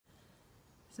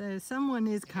So someone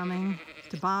is coming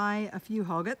to buy a few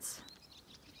hoggets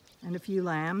and a few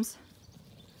lambs.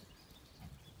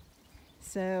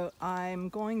 So I'm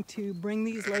going to bring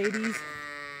these ladies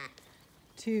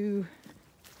to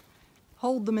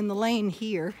hold them in the lane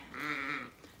here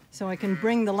so I can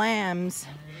bring the lambs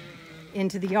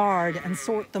into the yard and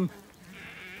sort them.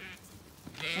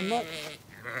 And look,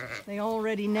 they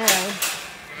already know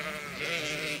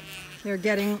they're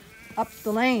getting up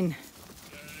the lane.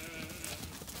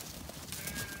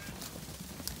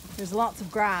 There's lots of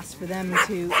grass for them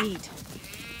to eat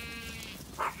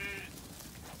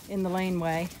in the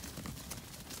laneway.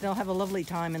 They'll have a lovely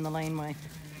time in the laneway.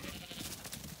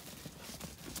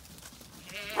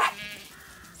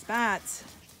 Spats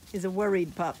is a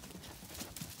worried pup.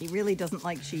 He really doesn't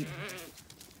like sheep.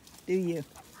 Do you?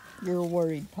 You're a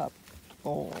worried pup.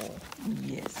 Oh,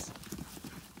 yes.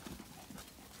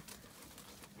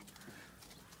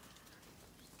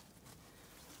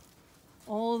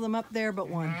 All of them up there but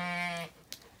one.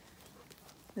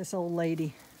 This old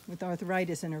lady with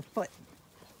arthritis in her foot.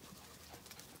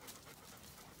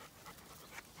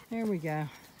 There we go.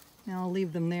 Now I'll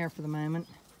leave them there for the moment.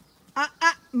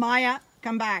 Maya,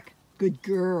 come back. Good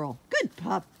girl. Good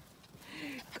pup.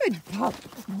 Good pup.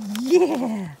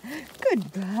 Yeah.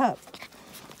 Good pup.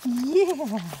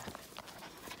 Yeah.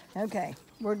 Okay,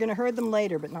 we're gonna herd them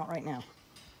later, but not right now.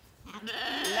 Come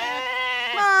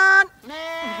on.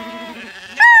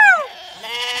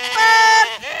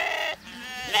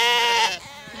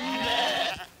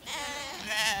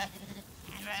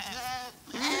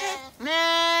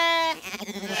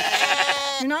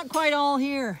 You're not quite all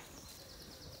here.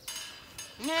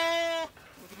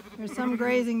 There's some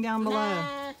grazing down below.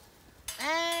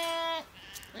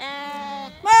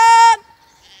 Mom!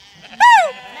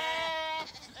 Woo!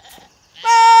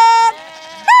 Mom!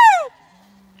 Woo!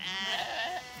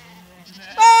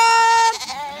 Mom!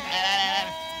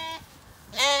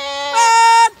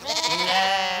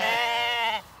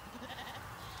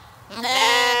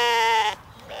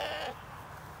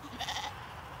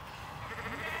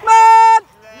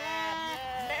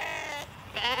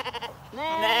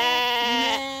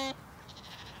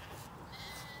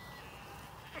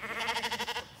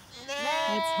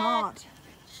 It's hot.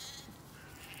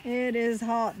 It is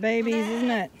hot, babies,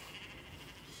 isn't it?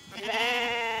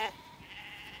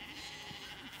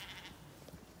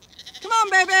 Come on,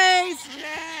 babies!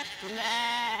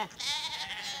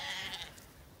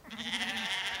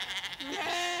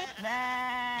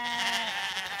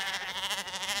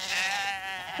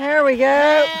 There we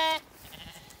go.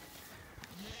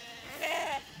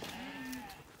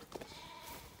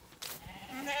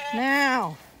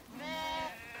 Now.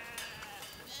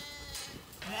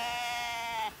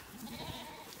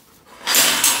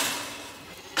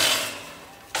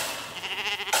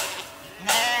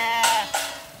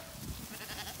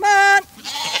 Come on.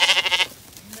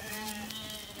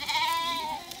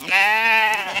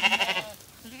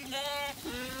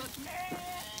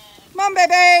 Come on,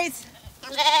 babies.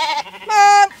 Come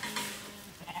on.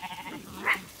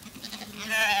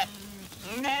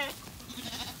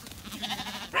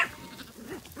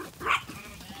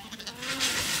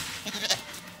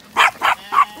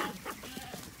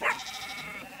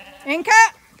 Inca,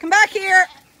 come back here.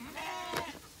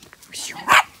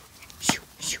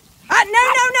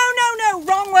 No,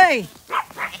 wrong way.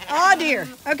 Oh dear,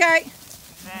 okay.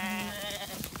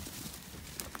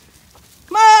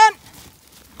 Come on.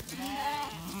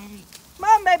 Come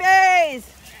on, babies.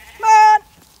 Come on.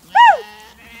 Woo.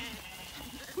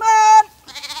 Come on.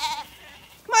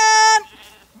 Come on.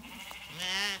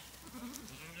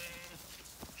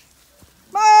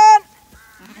 Come on.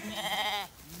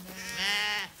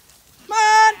 Come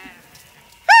on.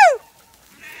 Woo.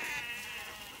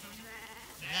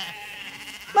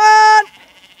 Come on.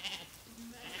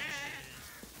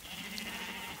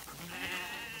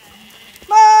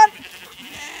 Come on.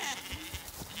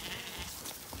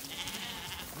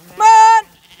 Come on.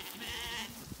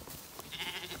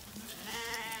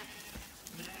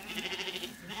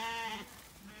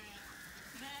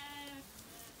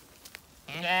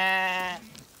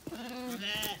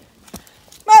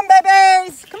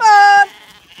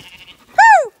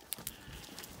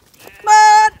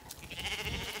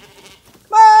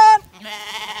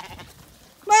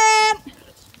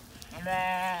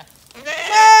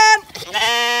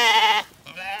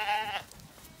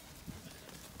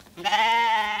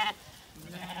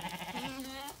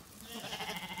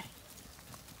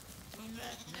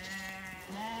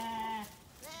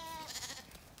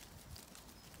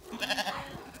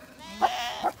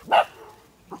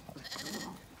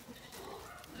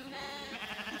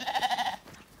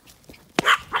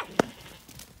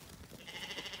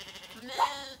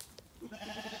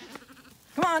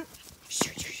 on.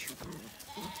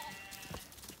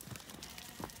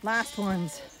 Last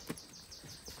ones.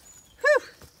 Whew.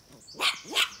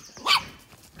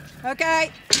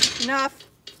 Okay, enough.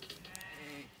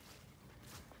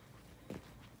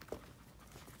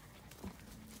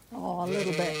 Oh, a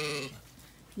little bit.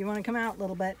 You want to come out a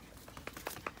little bit?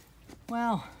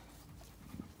 Well,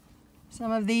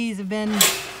 some of these have been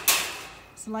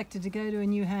selected to go to a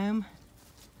new home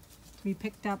to be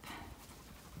picked up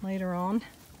later on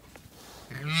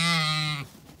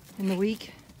in the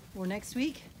week or next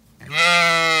week.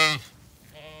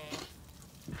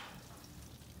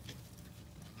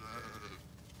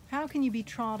 How can you be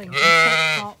trotting in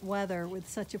such hot weather with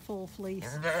such a full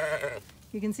fleece?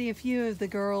 You can see a few of the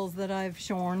girls that I've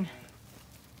shorn.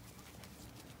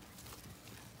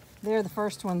 They're the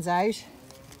first ones out.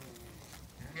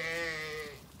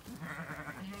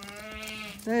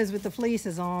 Those with the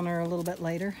fleeces on are a little bit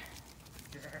later.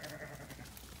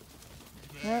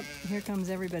 Yep, here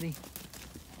comes everybody.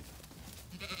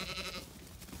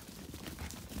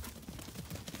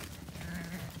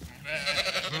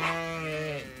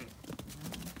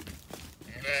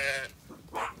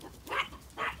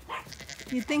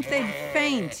 You'd think they'd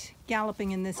faint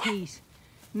galloping in this heat.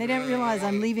 And they don't realize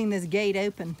I'm leaving this gate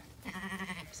open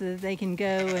so that they can go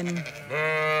and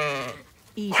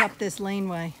eat up this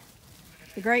laneway.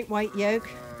 The great white yoke.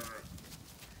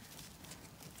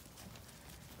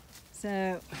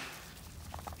 So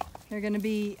they're going to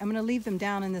be, I'm going to leave them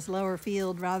down in this lower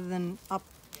field rather than up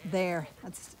there.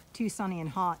 That's too sunny and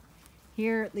hot.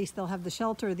 Here at least they'll have the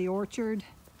shelter of the orchard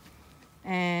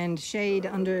and shade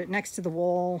under next to the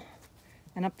wall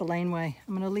and up the laneway.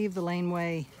 I'm going to leave the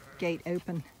laneway gate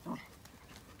open.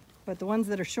 But the ones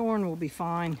that are shorn will be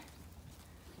fine.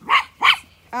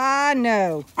 Ah,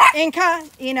 no. Inca,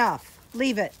 enough.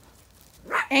 Leave it.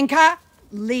 Inca,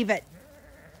 leave it.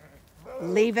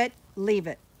 Leave it, leave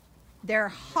it. They're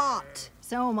hot.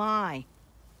 So am I.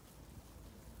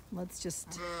 Let's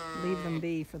just leave them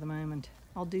be for the moment.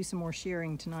 I'll do some more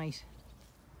shearing tonight.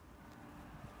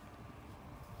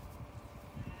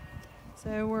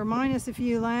 So we're minus a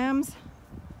few lambs.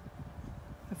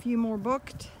 A few more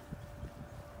booked.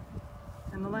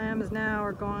 And the lambs now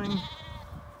are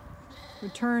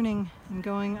returning and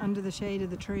going under the shade of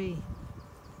the tree.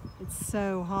 It's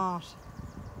so hot.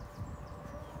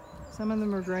 Some of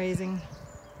them are grazing.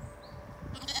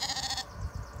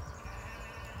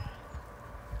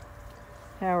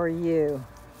 How are you?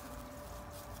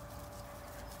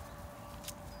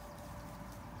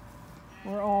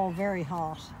 We're all very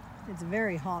hot. It's a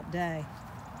very hot day.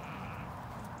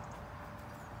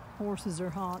 Horses are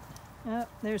hot. Oh,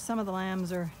 there's some of the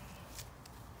lambs are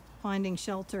finding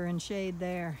shelter and shade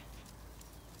there.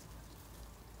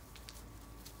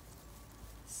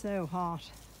 So hot.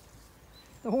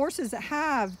 The horses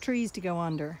have trees to go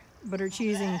under, but are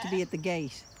choosing to be at the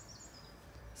gate.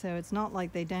 So it's not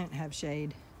like they don't have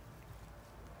shade.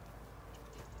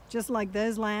 Just like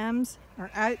those lambs are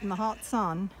out in the hot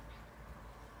sun.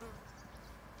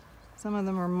 Some of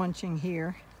them are munching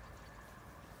here.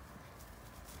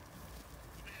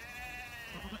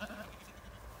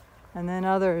 And then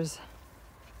others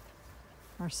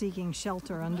are seeking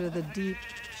shelter under the deep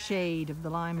shade of the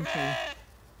lime tree.